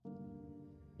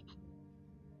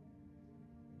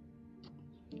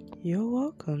You're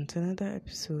welcome to another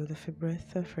episode of A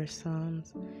Breath of Fresh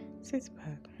Psalms. Sit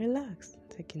back, relax,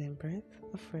 taking a breath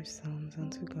of fresh Psalms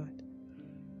unto God.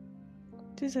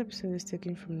 This episode is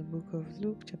taken from the book of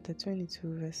Luke chapter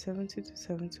 22 verse 70 to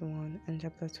 71 and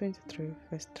chapter 23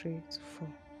 verse 3 to 4.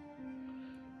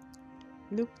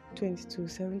 Luke 22,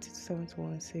 70 to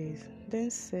 71 says, Then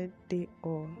said they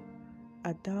all,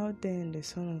 Art thou then the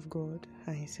Son of God?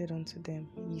 And he said unto them,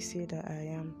 Ye say that I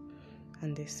am.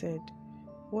 And they said,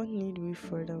 What need we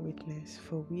further witness?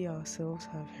 For we ourselves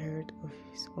have heard of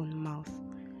his own mouth.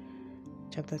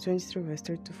 Chapter 23 verse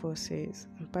 3 to 4 says,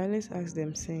 And Pilate asked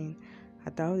them, saying,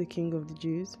 Art thou the King of the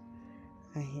Jews?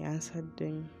 And he answered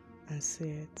them and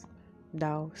said,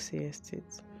 Thou sayest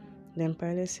it. Then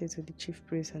Pilate said to the chief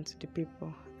priests and to the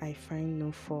people, I find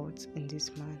no fault in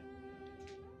this man.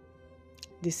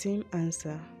 The same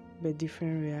answer, but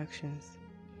different reactions.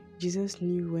 Jesus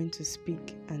knew when to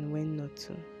speak and when not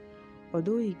to.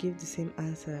 Although he gave the same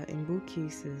answer in both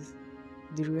cases,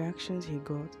 the reactions he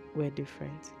got were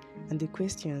different, and the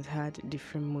questions had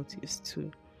different motives too.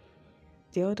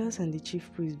 The elders and the chief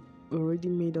priests already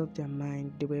made up their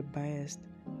mind. They were biased.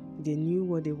 They knew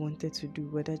what they wanted to do,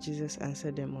 whether Jesus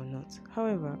answered them or not.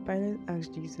 However, Pilate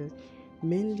asked Jesus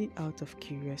mainly out of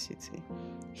curiosity.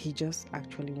 He just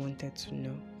actually wanted to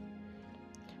know.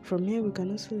 From here, we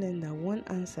can also learn that one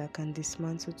answer can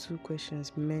dismantle two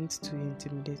questions meant to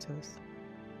intimidate us.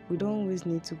 We don't always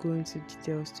need to go into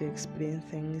details to explain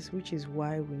things, which is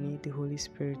why we need the Holy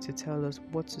Spirit to tell us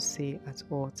what to say at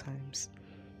all times,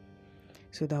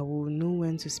 so that we will know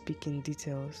when to speak in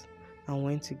details and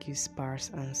when to give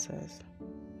sparse answers.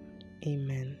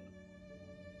 Amen.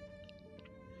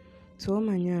 To all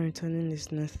my new and returning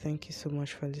listeners, thank you so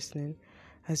much for listening.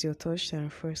 As you're touched and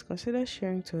refreshed, consider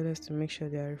sharing to others to make sure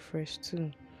they are refreshed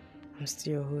too. I'm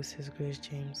still your host, His Grace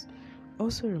James.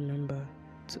 Also remember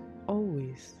to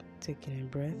always take in a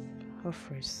breath of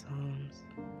fresh Psalms.